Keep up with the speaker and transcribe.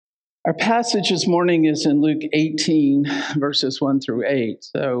Our passage this morning is in Luke 18, verses 1 through 8.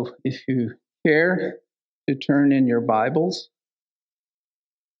 So if you care to turn in your Bibles,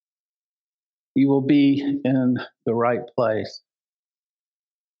 you will be in the right place.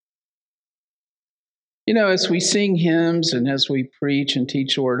 You know, as we sing hymns and as we preach and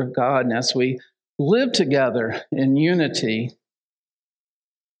teach the Word of God and as we live together in unity,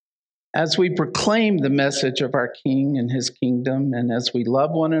 as we proclaim the message of our King and his kingdom, and as we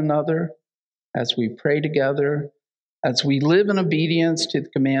love one another, as we pray together, as we live in obedience to the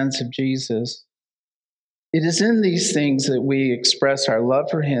commands of Jesus, it is in these things that we express our love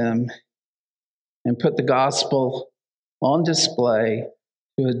for him and put the gospel on display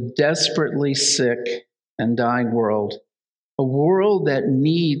to a desperately sick and dying world, a world that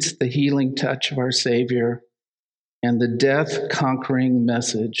needs the healing touch of our Savior and the death-conquering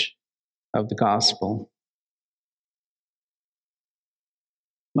message of the gospel.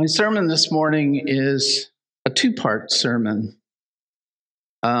 My sermon this morning is a two-part sermon.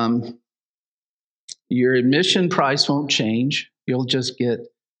 Your admission price won't change. You'll just get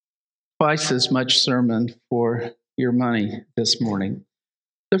twice as much sermon for your money this morning.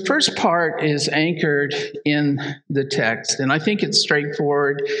 The first part is anchored in the text, and I think it's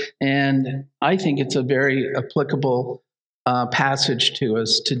straightforward, and I think it's a very applicable passage to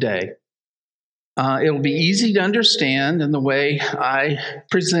us today. It'll be easy to understand, and the way I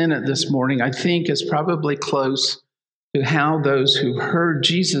present it this morning, I think, is probably close to how those who heard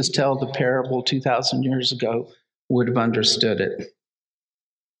Jesus tell the parable 2,000 years ago would have understood it.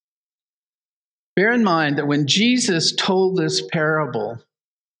 Bear in mind that when Jesus told this parable,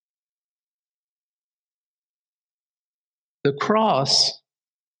 the cross,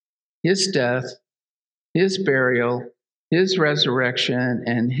 his death, his burial, his resurrection,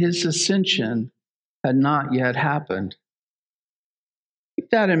 and his ascension had not yet happened.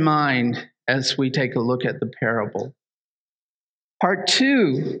 Keep that in mind as we take a look at the parable. Part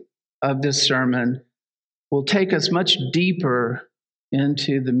 2 of this sermon will take us much deeper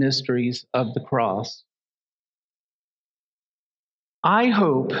into the mysteries of the cross. I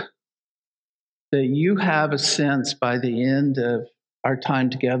hope that you have a sense by the end of our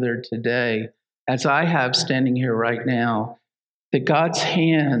time together today, as I have standing here right now, that God's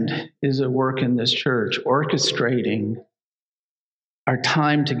hand is at work in this church, orchestrating our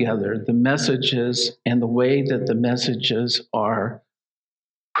time together, the messages and the way that the messages are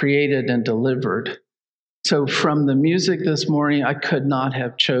created and delivered. So from the music this morning, I could not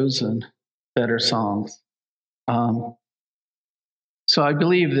have chosen better songs. So I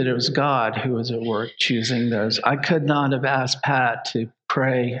believe that it was God who was at work choosing those. I could not have asked Pat to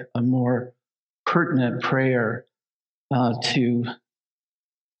pray a more pertinent prayer to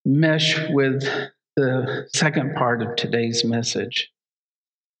mesh with the second part of today's message.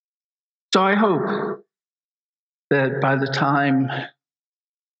 So I hope that by the time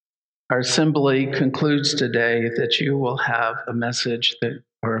our assembly concludes today, that you will have a message that,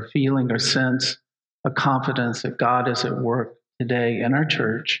 or a feeling or sense, a confidence that God is at work today in our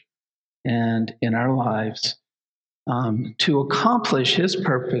church and in our lives to accomplish his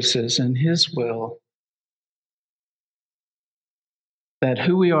purposes and his will, that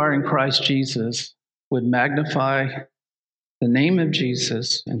who we are in Christ Jesus would magnify the name of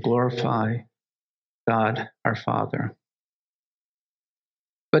Jesus and glorify God our Father.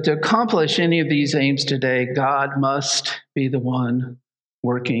 But to accomplish any of these aims today, God must be the one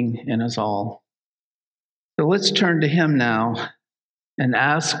working in us all. So let's turn to him now and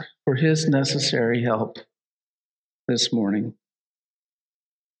ask for his necessary help this morning.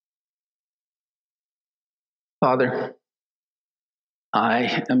 Father,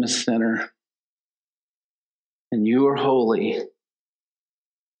 I am a sinner, and you are holy.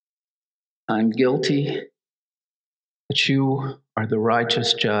 I'm guilty, but you are the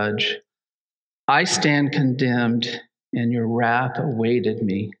righteous judge. I stand condemned, and your wrath awaited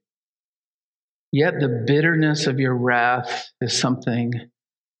me. Yet the bitterness of your wrath is something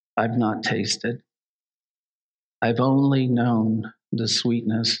I've not tasted. I've only known the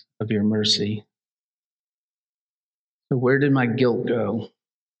sweetness of your mercy. So where did my guilt go?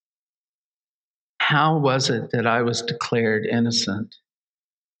 How was it that I was declared innocent?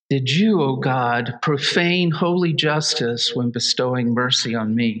 Did you, O God, profane holy justice when bestowing mercy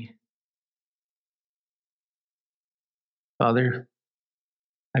on me? Father,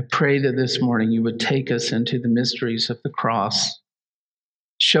 I pray that this morning you would take us into the mysteries of the cross.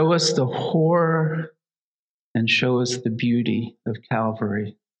 Show us the horror and show us the beauty of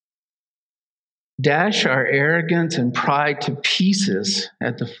Calvary. Dash our arrogance and pride to pieces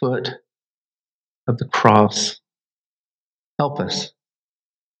at the foot of the cross. Help us.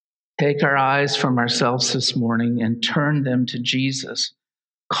 Take our eyes from ourselves this morning and turn them to Jesus.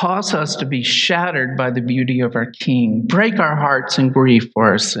 Cause us to be shattered by the beauty of our King. Break our hearts in grief for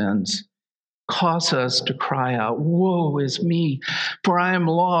our sins. Cause us to cry out, "Woe is me, for I am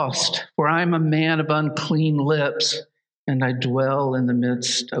lost, for I am a man of unclean lips, and I dwell in the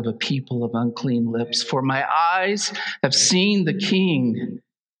midst of a people of unclean lips. For my eyes have seen the King,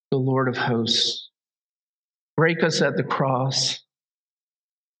 the Lord of hosts." Break us at the cross,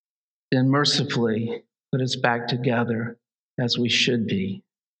 then mercifully put us back together as we should be.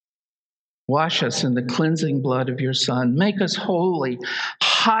 Wash us in the cleansing blood of your Son. Make us holy.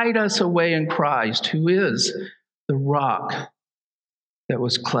 Hide us away in Christ, who is the rock that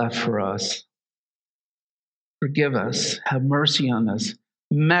was cleft for us. Forgive us. Have mercy on us.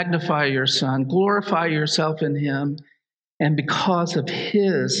 Magnify your Son. Glorify yourself in him. And because of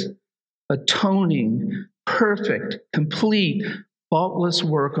his atoning, perfect, complete, faultless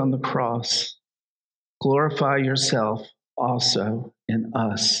work on the cross, glorify yourself also in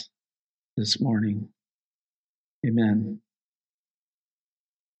us this morning. Amen.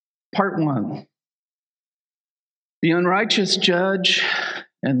 Part 1. The unrighteous judge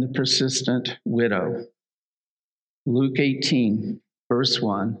and the persistent widow. Luke 18, verse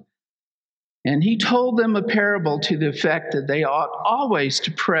 1. And he told them a parable to the effect that they ought always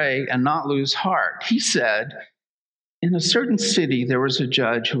to pray and not lose heart. He said, in a certain city there was a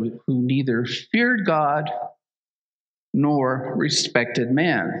judge who neither feared God nor respected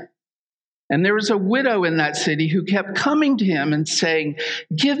man. And there was a widow in that city who kept coming to him and saying,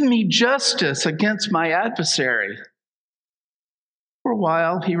 "Give me justice against my adversary." For a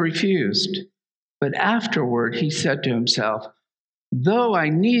while he refused, but afterward he said to himself, "Though I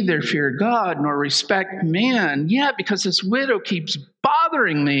neither fear God nor respect man, yet because this widow keeps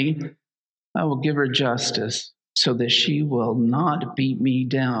bothering me, I will give her justice so that she will not beat me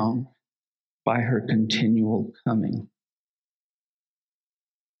down by her continual coming."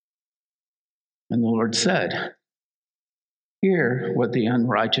 And the Lord said, "Hear what the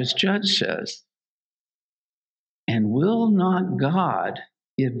unrighteous judge says. And will not God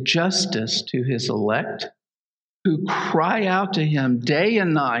give justice to his elect who cry out to him day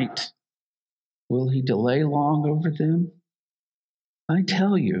and night? Will he delay long over them? I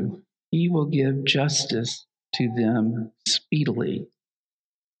tell you, he will give justice to them speedily.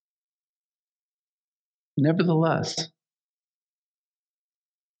 Nevertheless,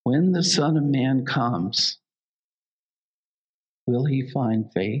 when the Son of Man comes, will he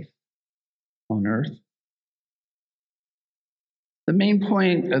find faith on earth?" The main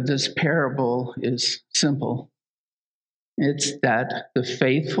point of this parable is simple. It's that the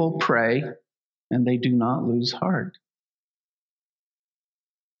faithful pray and they do not lose heart.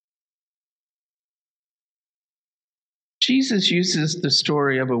 Jesus uses the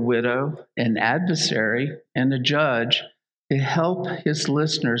story of a widow, an adversary, and a judge to help his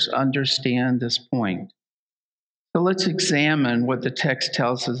listeners understand this point. So let's examine what the text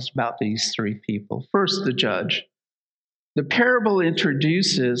tells us about these three people. First, the judge. The parable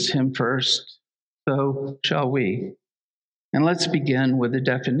introduces him first, so shall we. And let's begin with a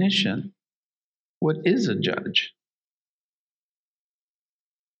definition. What is a judge?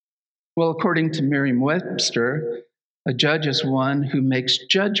 Well, according to Merriam-Webster, a judge is one who makes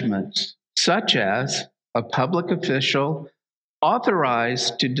judgments, such as a public official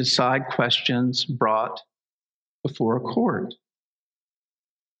authorized to decide questions brought before a court.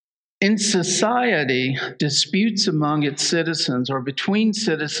 In society, disputes among its citizens or between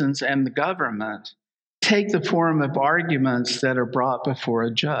citizens and the government take the form of arguments that are brought before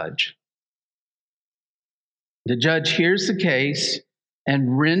a judge. The judge hears the case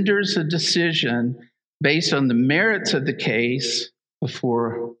and renders a decision based on the merits of the case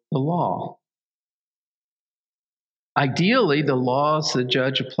before the law. Ideally, the laws the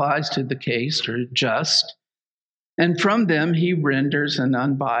judge applies to the case are just, and from them he renders an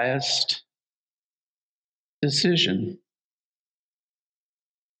unbiased decision.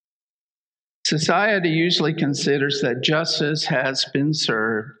 Society usually considers that justice has been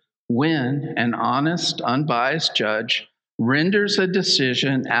served when an honest, unbiased judge renders a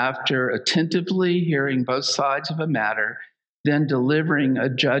decision after attentively hearing both sides of a matter, then delivering a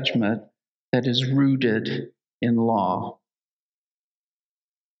judgment that is rooted in law.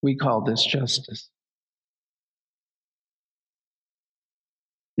 We call this justice.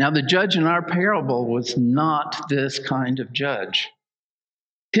 Now, the judge in our parable was not this kind of judge.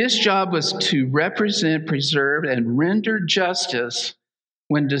 His job was to represent, preserve, and render justice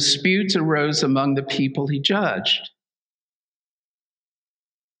when disputes arose among the people he judged.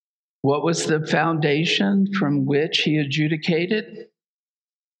 What was the foundation from which he adjudicated?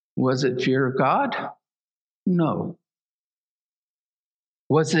 Was it fear of God? No.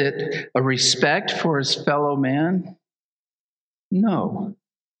 Was it a respect for his fellow man? No.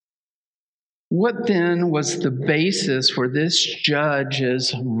 What then was the basis for this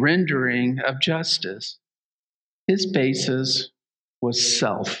judge's rendering of justice? His basis was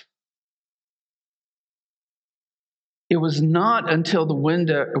self. It was not until the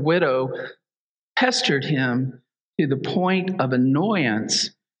widow pestered him to the point of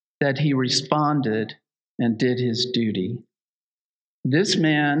annoyance that he responded and did his duty. This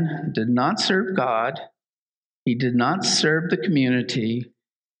man did not serve God. He did not serve the community.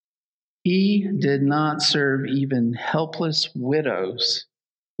 He did not serve even helpless widows.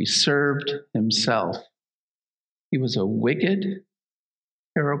 He served himself. He was a wicked,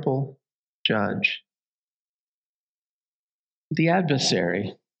 terrible judge. The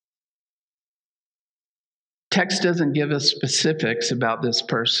adversary. Text doesn't give us specifics about this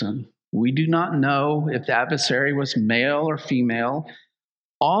person. We do not know if the adversary was male or female.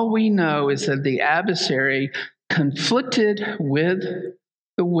 All we know is that the adversary conflicted with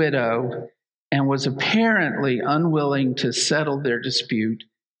the widow and was apparently unwilling to settle their dispute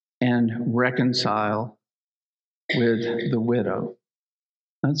and reconcile with the widow.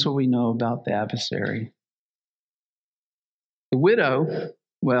 That's what we know about the adversary. The widow,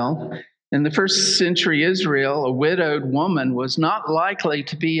 well, in the first century Israel, a widowed woman was not likely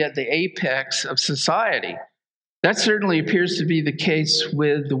to be at the apex of society. That certainly appears to be the case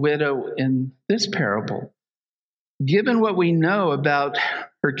with the widow in this parable. Given what we know about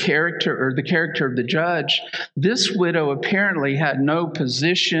her character, or the character of the judge, this widow apparently had no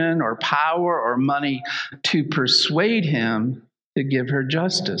position or power or money to persuade him to give her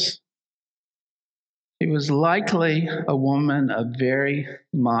justice. She was likely a woman of very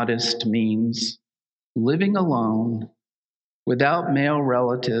modest means, living alone, without male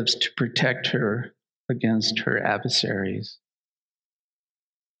relatives to protect her against her adversaries.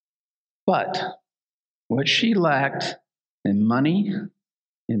 But what she lacked in money,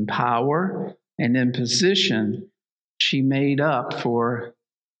 in power, and in position, she made up for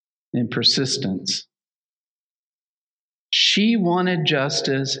in persistence. She wanted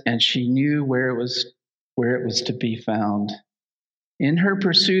justice, and she knew where it was to be found. In her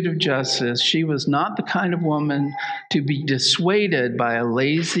pursuit of justice, she was not the kind of woman to be dissuaded by a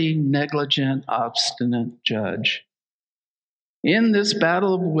lazy, negligent, obstinate judge. In this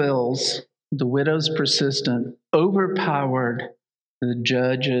battle of wills, the widow's persistence overpowered the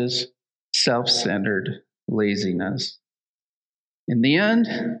judge's self-centered laziness. In the end,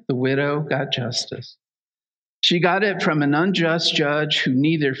 the widow got justice. She got it from an unjust judge who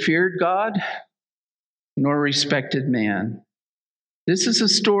neither feared God nor respected man. This is a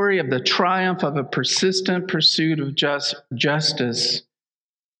story of the triumph of a persistent pursuit of justice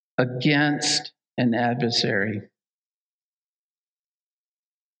against an adversary.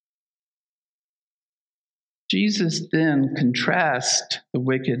 Jesus then contrasts the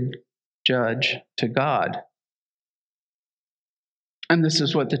wicked judge to God. And this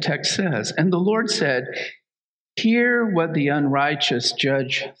is what the text says. And the Lord said, "Hear what the unrighteous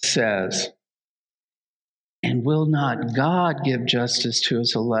judge says. And will not God give justice to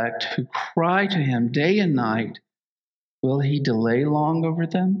his elect who cry to him day and night? Will he delay long over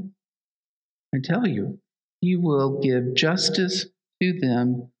them? I tell you, he will give justice to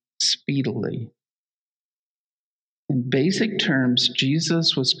them speedily." In basic terms,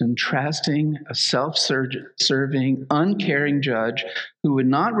 Jesus was contrasting a self-serving, uncaring judge who would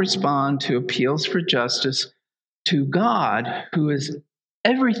not respond to appeals for justice to God, who is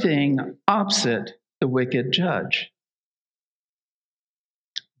everything opposite the wicked judge.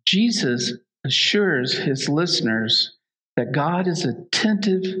 Jesus assures his listeners that God is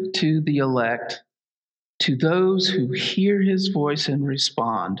attentive to the elect, to those who hear his voice and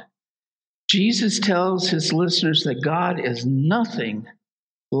respond. Jesus tells his listeners that God is nothing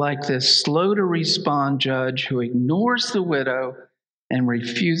like this slow to respond judge who ignores the widow and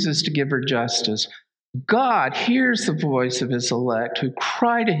refuses to give her justice. God hears the voice of his elect who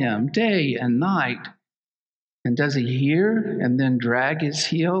cry to him day and night. And does he hear and then drag his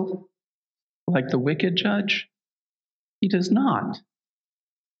heel like the wicked judge? He does not.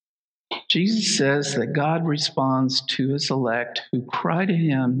 Jesus says that God responds to his elect who cry to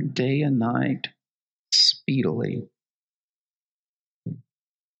him day and night speedily.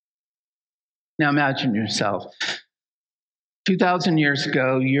 Now imagine yourself. 2,000 years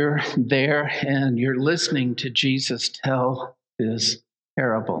ago, you're there and you're listening to Jesus tell this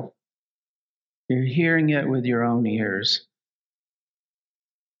parable. You're hearing it with your own ears.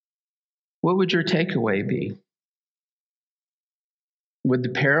 What would your takeaway be? Would the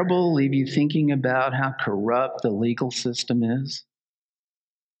parable leave you thinking about how corrupt the legal system is?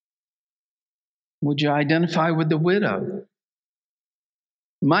 Would you identify with the widow?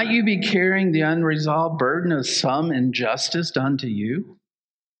 Might you be carrying the unresolved burden of some injustice done to you?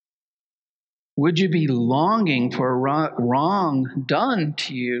 Would you be longing for a wrong done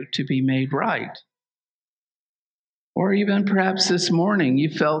to you to be made right? Or even perhaps this morning you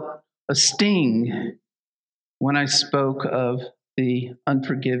felt a sting when I spoke of the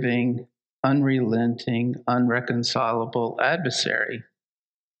unforgiving, unrelenting, unreconcilable adversary.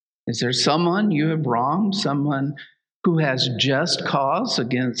 Is there someone you have wronged, someone who has just cause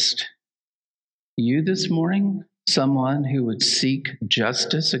against you this morning, someone who would seek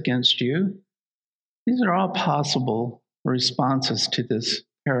justice against you? These are all possible responses to this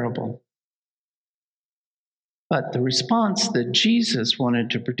parable. But the response that Jesus wanted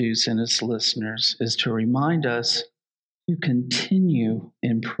to produce in his listeners is to remind us to continue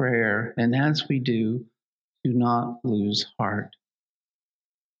in prayer, and as we do not lose heart.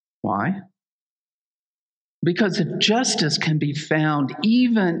 Why? Because if justice can be found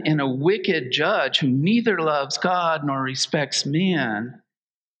even in a wicked judge who neither loves God nor respects man,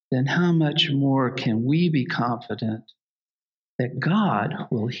 then how much more can we be confident that God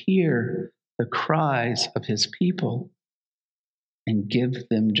will hear the cries of his people and give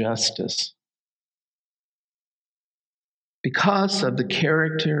them justice? Because of the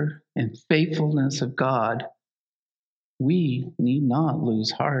character and faithfulness of God, we need not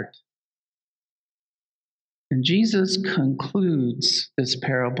lose heart. And Jesus concludes this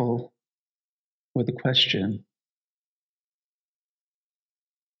parable with a question.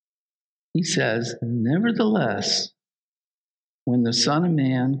 He says, "Nevertheless, when the Son of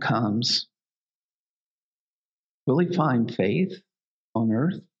Man comes, will he find faith on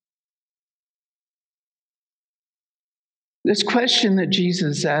earth?" This question that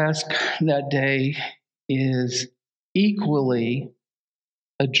Jesus asked that day is equally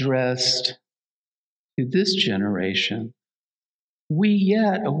addressed to this generation. We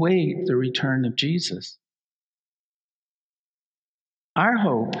yet await the return of Jesus. Our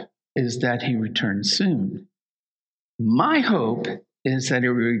hope is that he returns soon. My hope is that he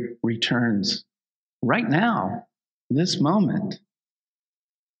returns right now, this moment.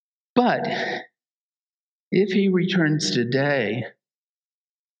 But if he returns today,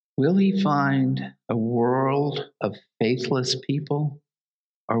 will he find a world of faithless people?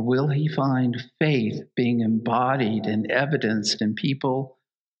 Or will he find faith being embodied and evidenced in people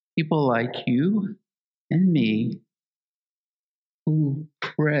like you and me who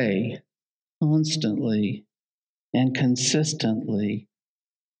pray constantly and consistently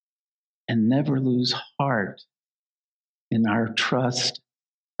and never lose heart in our trust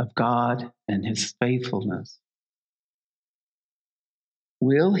of God and his faithfulness?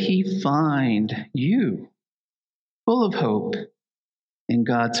 Will he find you full of hope in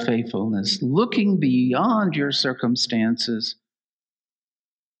God's faithfulness, looking beyond your circumstances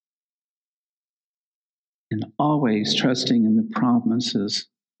and always trusting in the promises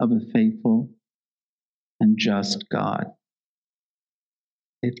of a faithful and just God?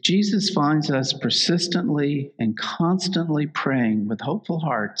 If Jesus finds us persistently and constantly praying with hopeful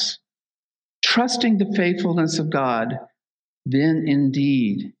hearts, trusting the faithfulness of God, then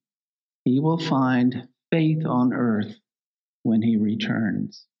indeed he will find faith on earth when he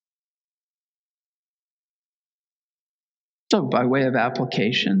returns. So, by way of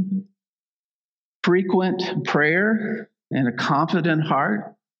application, frequent prayer and a confident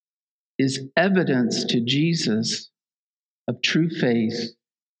heart is evidence to Jesus of true faith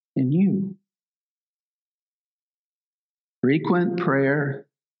in you. Frequent prayer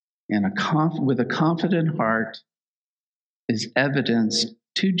and with a confident heart is evidence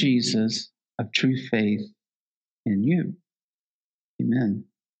to Jesus of true faith in you. Amen.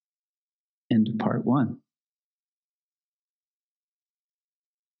 End of part 1.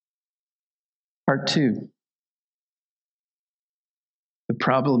 Part 2. The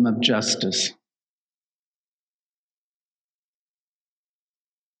problem of justice.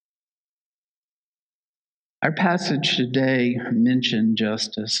 Our passage today mentioned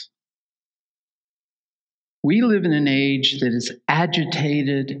justice. We live in an age that is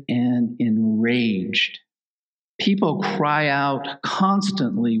agitated and enraged. People cry out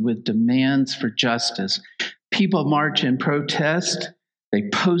constantly with demands for justice. People march in protest. They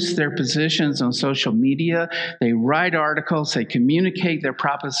post their positions on social media. They write articles. They communicate their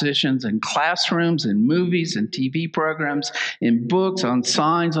propositions in classrooms, in movies, in TV programs, in books, on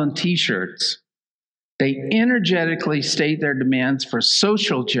signs, on T-shirts. They energetically state their demands for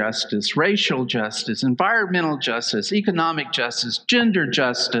social justice, racial justice, environmental justice, economic justice, gender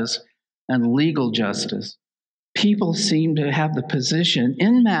justice, and legal justice. People seem to have the position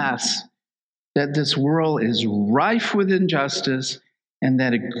en masse that this world is rife with injustice and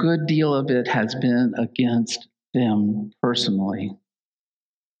that a good deal of it has been against them personally.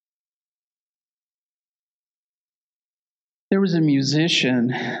 There was a musician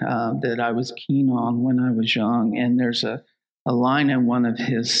that I was keen on when I was young, and there's a line in one of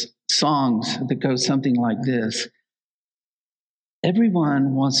his songs that goes something like this: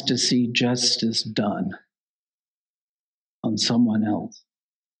 everyone wants to see justice done on someone else.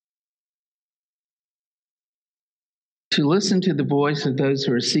 To listen to the voice of those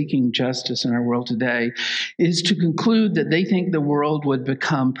who are seeking justice in our world today is to conclude that they think the world would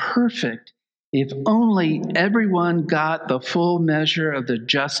become perfect if only everyone got the full measure of the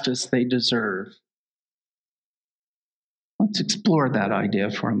justice they deserve. Let's explore that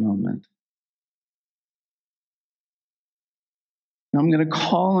idea for a moment. Now, I'm going to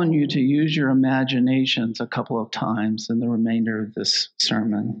call on you to use your imaginations a couple of times in the remainder of this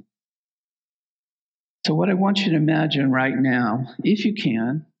sermon. So, what I want you to imagine right now, if you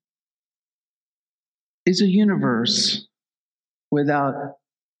can, is a universe without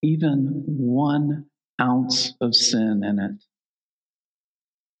even 1 ounce of sin in it.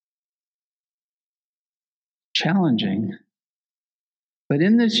 Challenging. But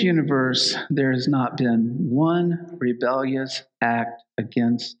in this universe, there has not been one rebellious act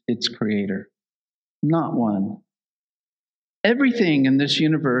against its creator. Not one. Everything in this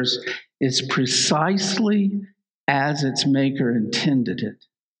universe is precisely as its maker intended it.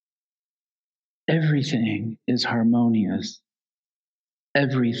 Everything is harmonious.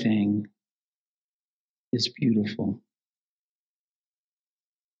 Everything is beautiful.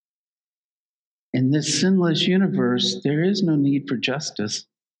 In this sinless universe, there is no need for justice,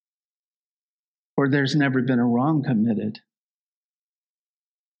 for there's never been a wrong committed.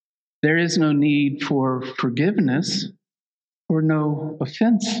 There is no need for forgiveness, for no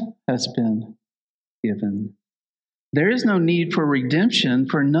offense has been given. There is no need for redemption,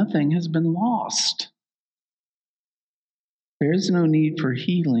 for nothing has been lost. There is no need for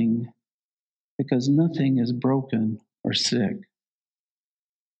healing, because nothing is broken or sick.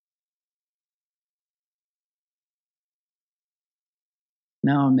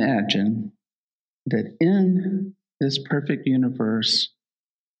 Now imagine that in this perfect universe,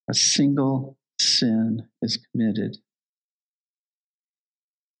 a single sin is committed.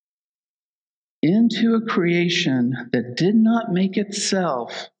 Into a creation that did not make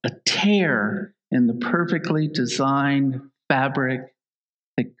itself, a tear in the perfectly designed fabric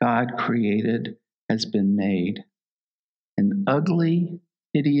that God created has been made. An ugly,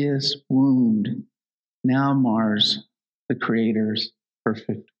 hideous wound now mars the Creator's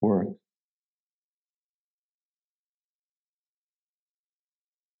perfect work.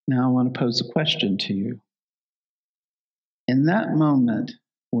 Now I want to pose a question to you. In that moment,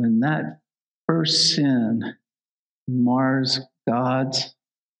 when that first sin mars God's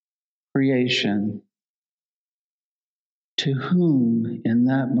creation, to whom in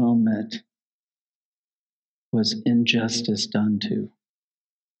that moment was injustice done to?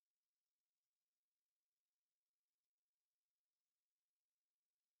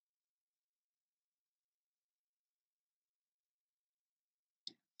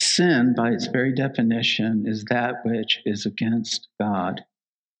 Sin, by its very definition, is that which is against God.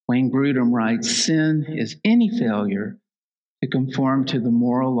 Wayne Grudem writes, sin is any failure to conform to the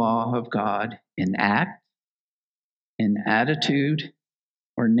moral law of God in act, in attitude,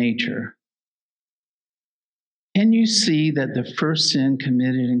 or nature. Can you see that the first sin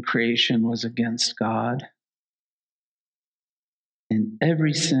committed in creation was against God? And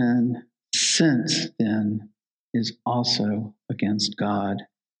every sin since then is also against God.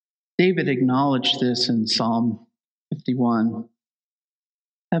 David acknowledged this in Psalm 51.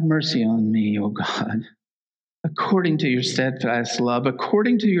 Have mercy on me, O God, according to your steadfast love,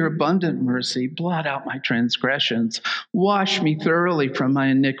 according to your abundant mercy, blot out my transgressions. Wash me thoroughly from my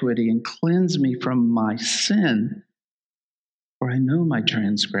iniquity and cleanse me from my sin. For I know my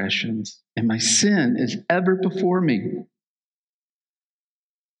transgressions, and my sin is ever before me.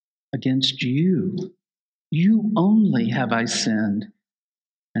 Against you, you only have I sinned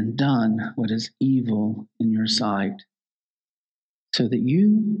and done what is evil in your sight, so that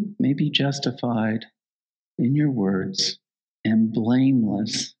you may be justified in your words and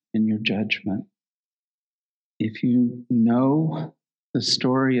blameless in your judgment. If you know the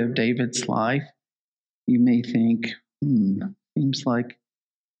story of David's life, you may think, seems like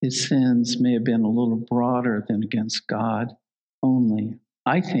his sins may have been a little broader than against God only.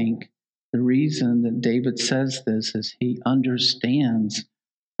 I think the reason that David says this is he understands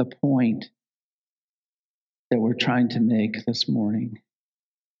the point that we're trying to make this morning.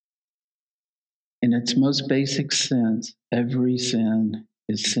 In its most basic sense, every sin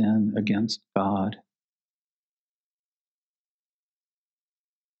is sin against God.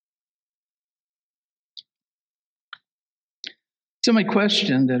 So my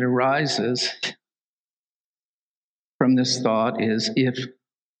question that arises from this thought is, if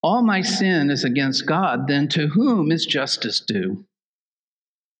all my sin is against God, then to whom is justice due?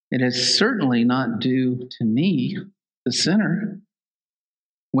 It is certainly not due to me, the sinner.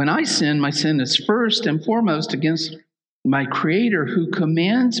 When I sin, my sin is first and foremost against my Creator, who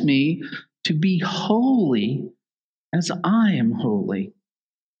commands me to be holy as I am holy.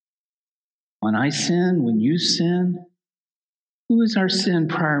 When I sin, when you sin, who is our sin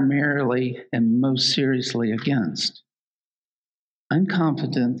primarily and most seriously against? I'm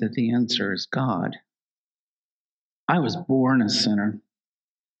confident that the answer is God. I was born a sinner.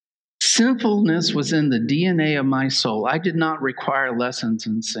 Sinfulness was in the DNA of my soul. I did not require lessons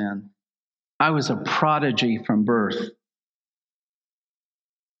in sin. I was a prodigy from birth.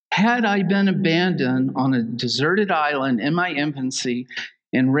 Had I been abandoned on a deserted island in my infancy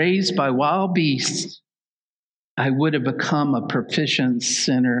and raised by wild beasts, I would have become a proficient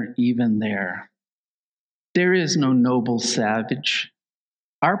sinner even there. There is no noble savage.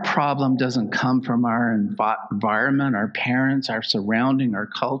 Our problem doesn't come from our environment, our parents, our surrounding, our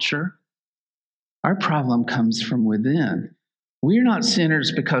culture. Our problem comes from within. We're not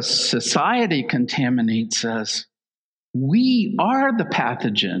sinners because society contaminates us. We are the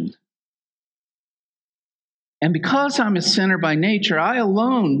pathogen. And because I'm a sinner by nature, I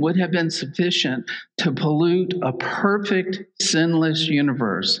alone would have been sufficient to pollute a perfect, sinless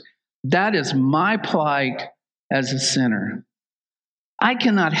universe. That is my plight as a sinner. I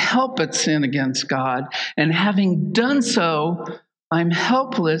cannot help but sin against God, and having done so, I'm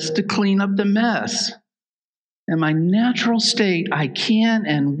helpless to clean up the mess. In my natural state, I can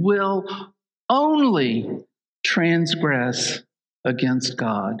and will only transgress against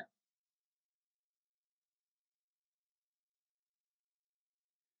God.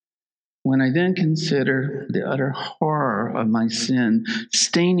 When I then consider the utter horror of my sin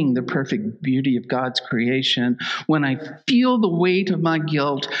staining the perfect beauty of God's creation, when I feel the weight of my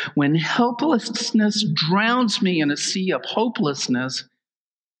guilt, when helplessness drowns me in a sea of hopelessness,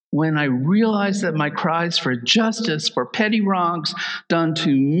 when I realize that my cries for justice for petty wrongs done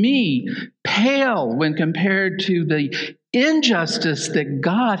to me pale when compared to the injustice that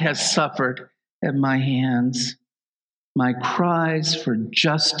God has suffered at my hands, my cries for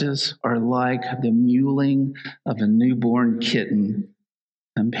justice are like the mewling of a newborn kitten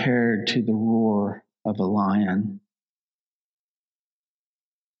compared to the roar of a lion.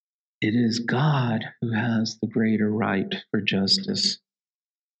 It is God who has the greater right for justice.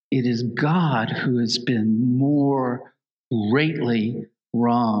 It is God who has been more greatly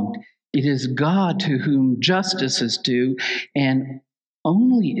wronged. It is God to whom justice is due, and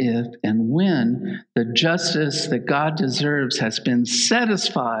only if and when the justice that God deserves has been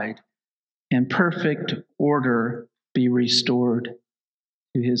satisfied and perfect order be restored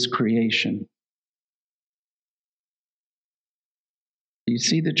to his creation. Do you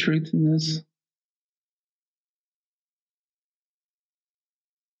see the truth in this?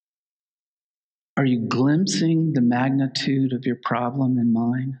 Are you glimpsing the magnitude of your problem and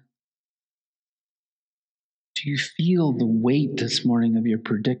mine? Do you feel the weight this morning of your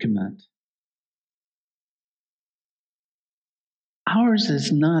predicament? Ours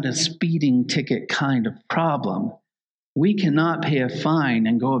is not a speeding ticket kind of problem. We cannot pay a fine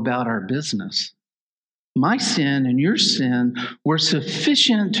and go about our business. My sin and your sin were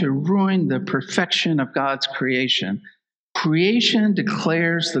sufficient to ruin the perfection of God's creation. Creation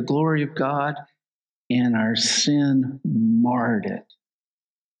declares the glory of God, and our sin marred it.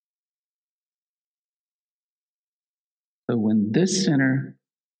 So when this sinner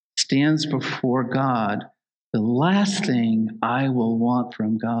stands before God, the last thing I will want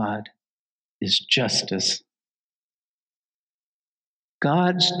from God is justice.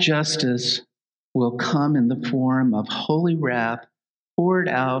 God's justice will come in the form of holy wrath poured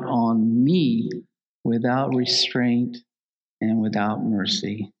out on me without restraint and without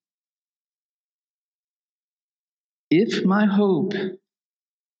mercy. If my hope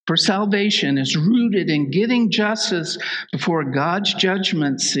for salvation is rooted in getting justice before God's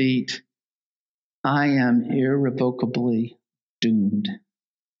judgment seat, I am irrevocably doomed.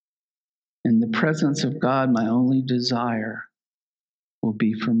 In the presence of God, my only desire will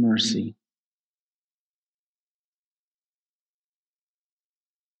be for mercy.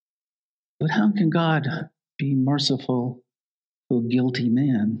 But how can God be merciful to a guilty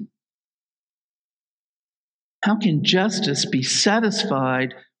man? How can justice be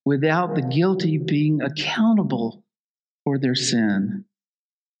satisfied without the guilty being accountable for their sin?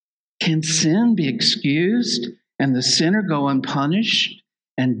 Can sin be excused and the sinner go unpunished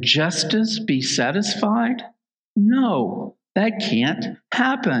and justice be satisfied? No, that can't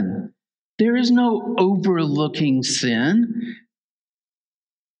happen. There is no overlooking sin.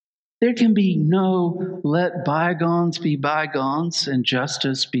 There can be no let bygones be bygones and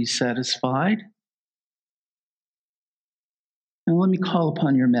justice be satisfied. Now let me call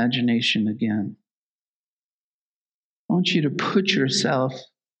upon your imagination again. I want you to put yourself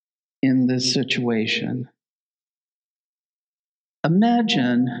in this situation.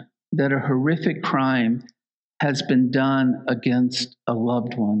 Imagine that a horrific crime has been done against a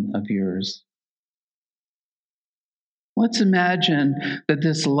loved one of yours. Let's imagine that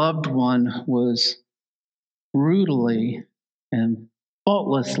this loved one was brutally and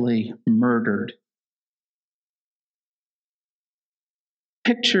faultlessly murdered.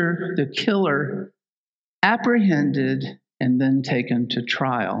 Picture the killer apprehended and then taken to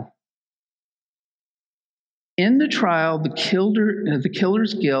trial. In the trial, the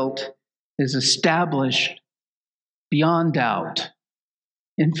killer's guilt is established beyond doubt.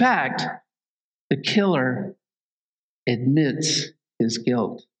 In fact, the killer admits his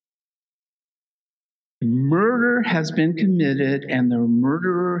guilt. Murder has been committed, and the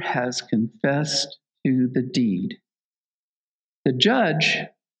murderer has confessed to the deed. The judge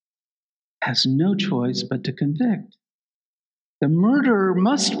has no choice but to convict. The murderer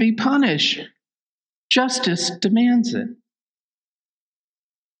must be punished. Justice demands it.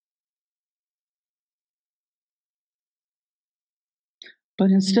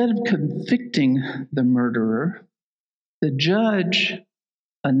 But instead of convicting the murderer, the judge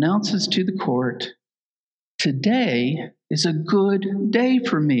announces to the court, "Today is a good day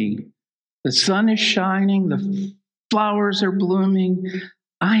for me. The sun is shining, the flowers are blooming.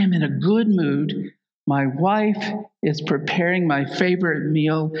 I am in a good mood. My wife is preparing my favorite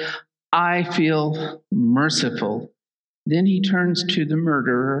meal. I feel merciful." Then he turns to the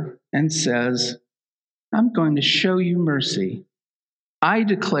murderer and says, "I'm going to show you mercy. I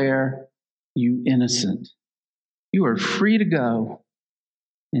declare you innocent. You are free to go.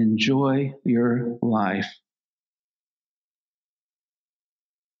 Enjoy your life."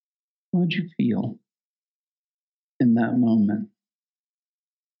 How would you feel in that moment?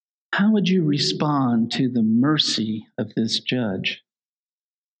 How would you respond to the mercy of this judge?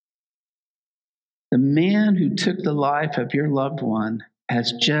 The man who took the life of your loved one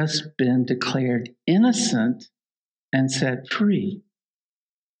has just been declared innocent and set free.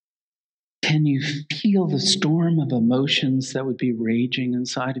 Can you feel the storm of emotions that would be raging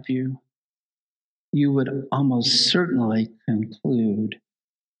inside of you? You would almost certainly conclude,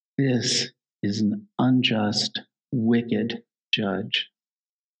 this is an unjust, wicked judge.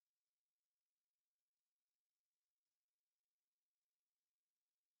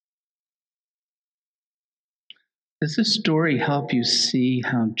 Does this story help you see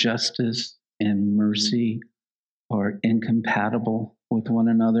how justice and mercy are incompatible with one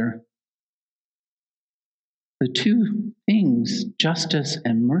another? The two things, justice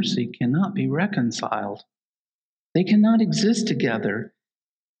and mercy, cannot be reconciled. They cannot exist together.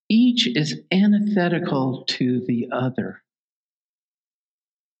 Each is antithetical to the other.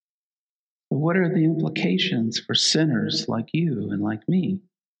 So what are the implications for sinners like you and like me?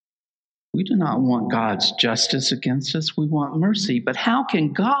 We do not want God's justice against us. We want mercy. But how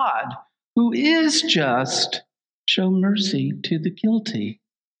can God, who is just, show mercy to the guilty?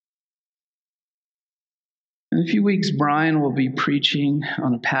 In a few weeks, Brian will be preaching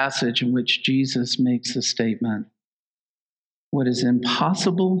on a passage in which Jesus makes the statement, "What is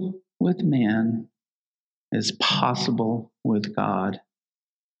impossible with man is possible with God."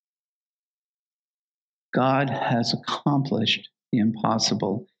 God has accomplished the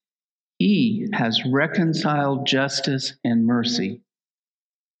impossible. He has reconciled justice and mercy.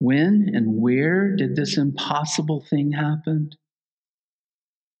 When and where did this impossible thing happen?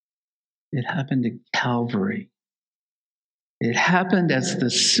 It happened at Calvary. It happened as the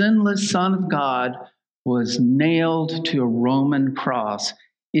sinless Son of God was nailed to a Roman cross.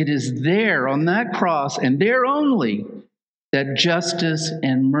 It is there on that cross, and there only, that justice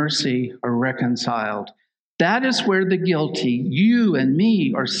and mercy are reconciled. That is where the guilty, you and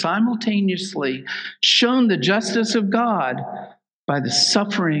me, are simultaneously shown the justice of God by the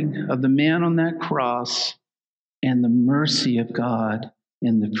suffering of the man on that cross and the mercy of God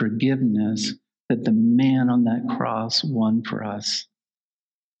and the forgiveness that the man on that cross won for us.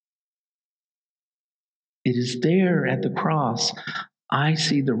 It is there at the cross I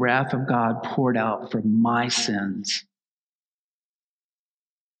see the wrath of God poured out for my sins.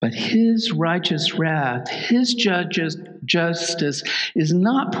 But his righteous wrath, his justice is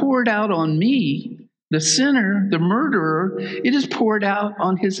not poured out on me, the sinner, the murderer. It is poured out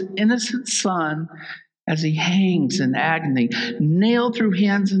on his innocent son as he hangs in agony, nailed through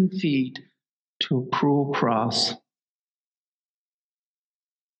hands and feet to a cruel cross.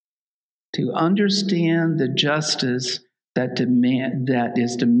 To understand the justice that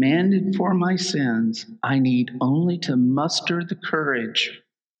is demanded for my sins, I need only to muster the courage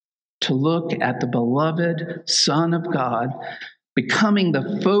to look at the beloved Son of God, becoming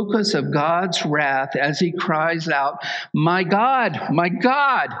the focus of God's wrath as he cries out, my God,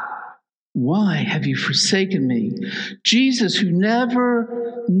 why have you forsaken me?" Jesus, who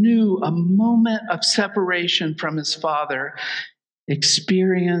never knew a moment of separation from his Father,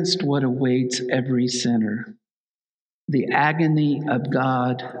 experienced what awaits every sinner: the agony of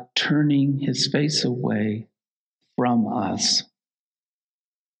God turning his face away from us.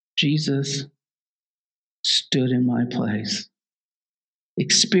 Jesus stood in my place,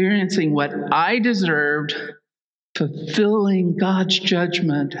 experiencing what I deserved, fulfilling God's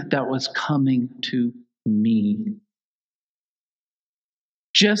judgment that was coming to me.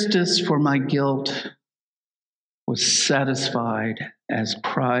 Justice for my guilt was satisfied as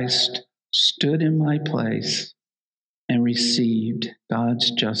Christ stood in my place and received God's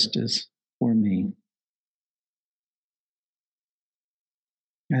justice for me.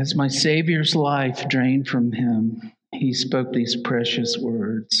 As my Savior's life drained from him, he spoke these precious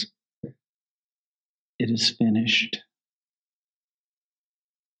words: "It is finished."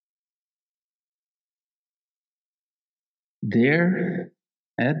 There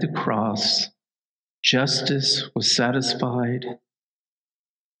at the cross, justice was satisfied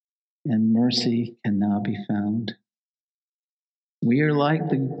and mercy can now be found. We are like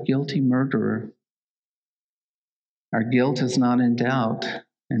the guilty murderer. Our guilt is not in doubt,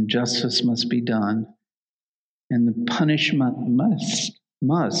 and justice must be done, and the punishment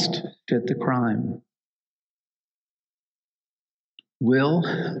must fit the crime. Will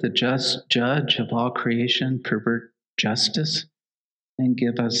the just judge of all creation pervert justice and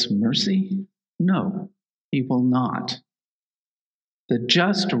give us mercy? No, he will not. The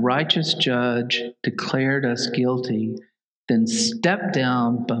just, righteous judge declared us guilty, then stepped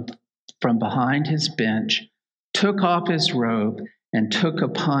down from behind his bench, took off his robe, and took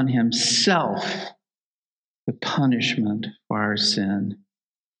upon himself the punishment for our sin.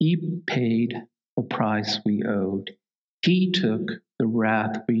 He paid the price we owed. He took the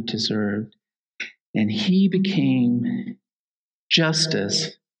wrath we deserved, and he became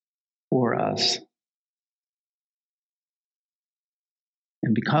justice for us.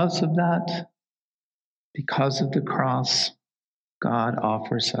 And because of that, because of the cross, God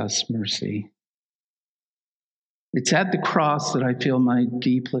offers us mercy. It's at the cross that I feel my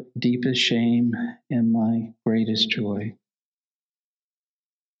deepest shame and my greatest joy.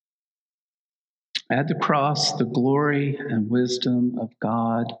 At the cross, the glory and wisdom of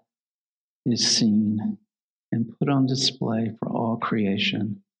God is seen and put on display for all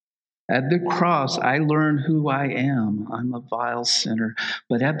creation. At the cross, I learn who I am. I'm a vile sinner.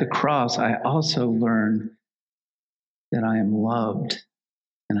 But at the cross, I also learn that I am loved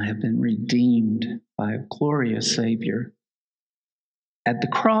and I have been redeemed by a glorious Savior. At the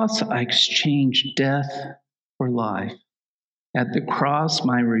cross, I exchange death for life. At the cross,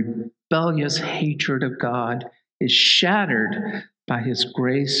 my rebellious hatred of God is shattered by his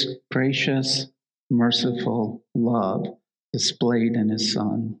gracious, merciful love displayed in his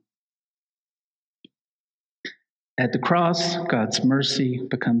Son. At the cross, God's mercy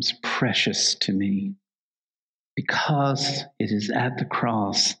becomes precious to me because it is at the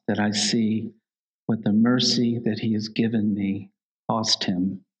cross that I see what the mercy that he has given me cost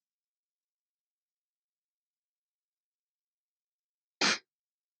him.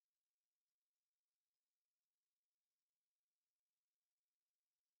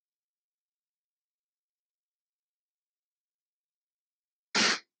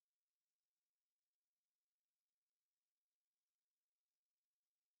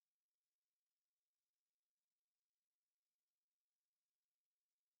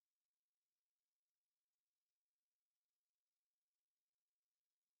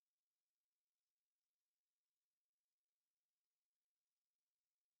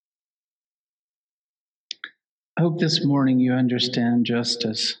 I hope this morning you understand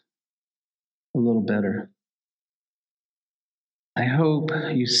justice a little better. I hope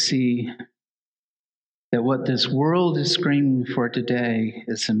you see that what this world is screaming for today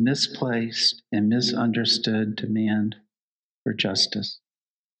is a misplaced and misunderstood demand for justice.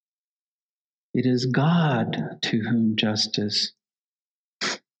 It is God to whom justice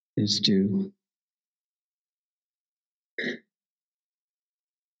is due.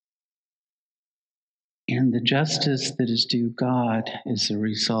 And the justice that is due God is the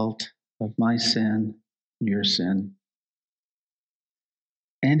result of my sin, your sin.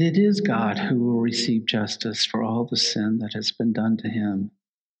 And it is God who will receive justice for all the sin that has been done to him.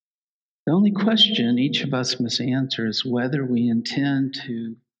 The only question each of us must answer is whether we intend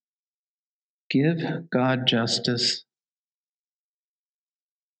to give God justice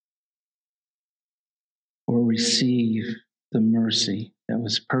or receive the mercy that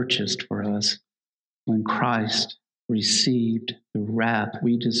was purchased for us when Christ received the wrath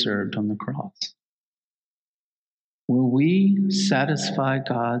we deserved on the cross. Will we satisfy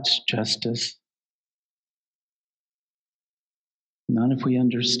God's justice? Not if we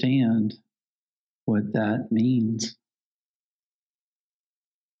understand what that means.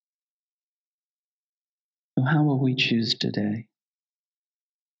 So how will we choose today?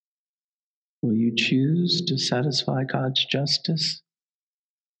 Will you choose to satisfy God's justice?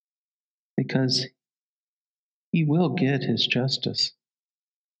 Because he will get his justice.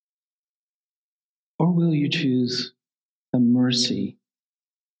 Or will you choose the mercy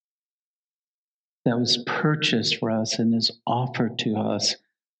that was purchased for us and is offered to us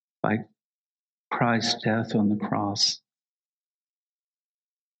by Christ's death on the cross?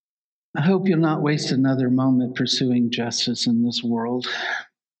 I hope you'll not waste another moment pursuing justice in this world.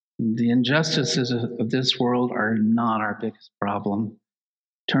 The injustices of this world are not our biggest problem.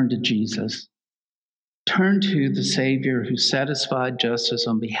 Turn to Jesus. Turn to the Savior who satisfied justice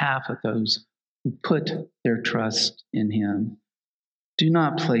on behalf of those who put their trust in him. Do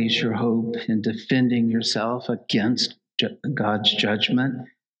not place your hope in defending yourself against God's judgment.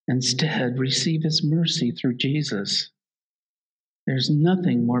 Instead, receive his mercy through Jesus. There's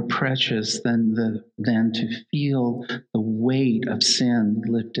nothing more precious than to feel the weight of sin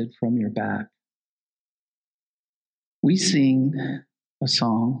lifted from your back. We sing a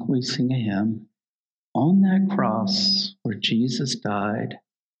song, we sing a hymn. On that cross where Jesus died,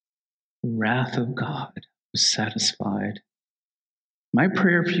 the wrath of God was satisfied. My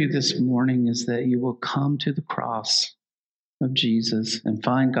prayer for you this morning is that you will come to the cross of Jesus and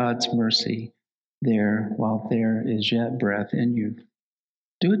find God's mercy there while there is yet breath in you.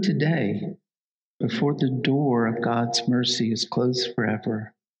 Do it today before the door of God's mercy is closed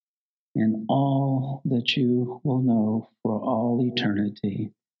forever, and all that you will know for all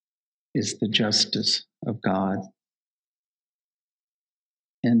eternity is the justice of God.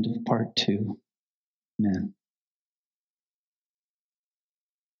 End of part 2. Amen.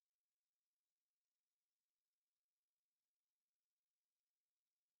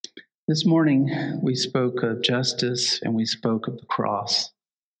 This morning, we spoke of justice and we spoke of the cross.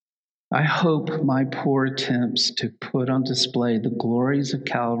 I hope my poor attempts to put on display the glories of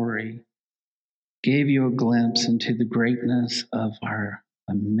Calvary gave you a glimpse into the greatness of our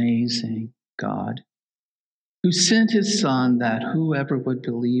amazing God, who sent his Son that whoever would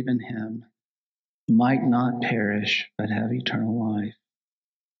believe in him might not perish but have eternal life.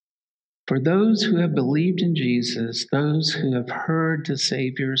 For those who have believed in Jesus, those who have heard the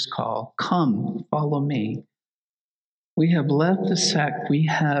Savior's call, come, follow me. We have been left the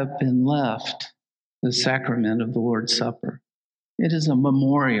sacrament of the Lord's Supper. It is a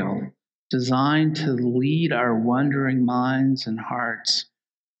memorial designed to lead our wondering minds and hearts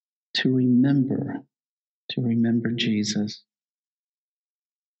to remember Jesus.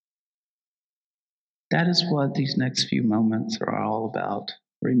 That is what these next few moments are all about.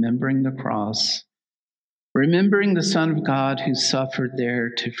 Remembering the cross, remembering the Son of God who suffered there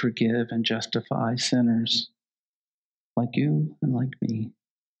to forgive and justify sinners like you and like me.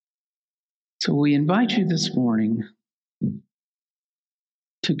 So we invite you this morning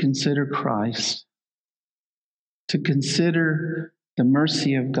to consider Christ, to consider the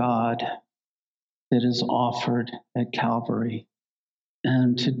mercy of God that is offered at Calvary,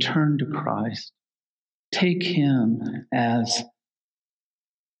 and to turn to Christ. Take him as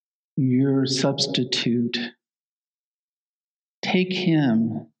your substitute. Take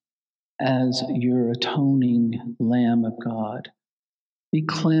him as your atoning Lamb of God. Be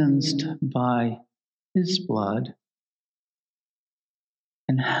cleansed by his blood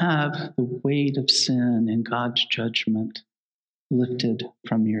and have the weight of sin and God's judgment lifted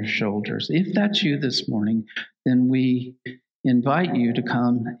from your shoulders. If that's you this morning, then we invite you to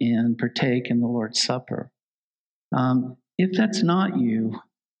come and partake in the Lord's Supper. If that's not you,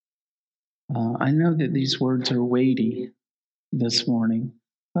 I know that these words are weighty this morning.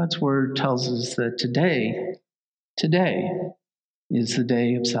 God's word tells us that today is the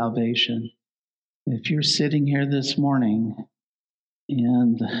day of salvation. If you're sitting here this morning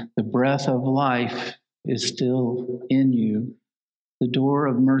and the breath of life is still in you, the door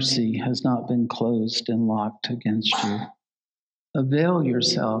of mercy has not been closed and locked against you. Avail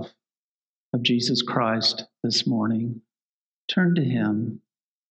yourself of Jesus Christ this morning. Turn to him.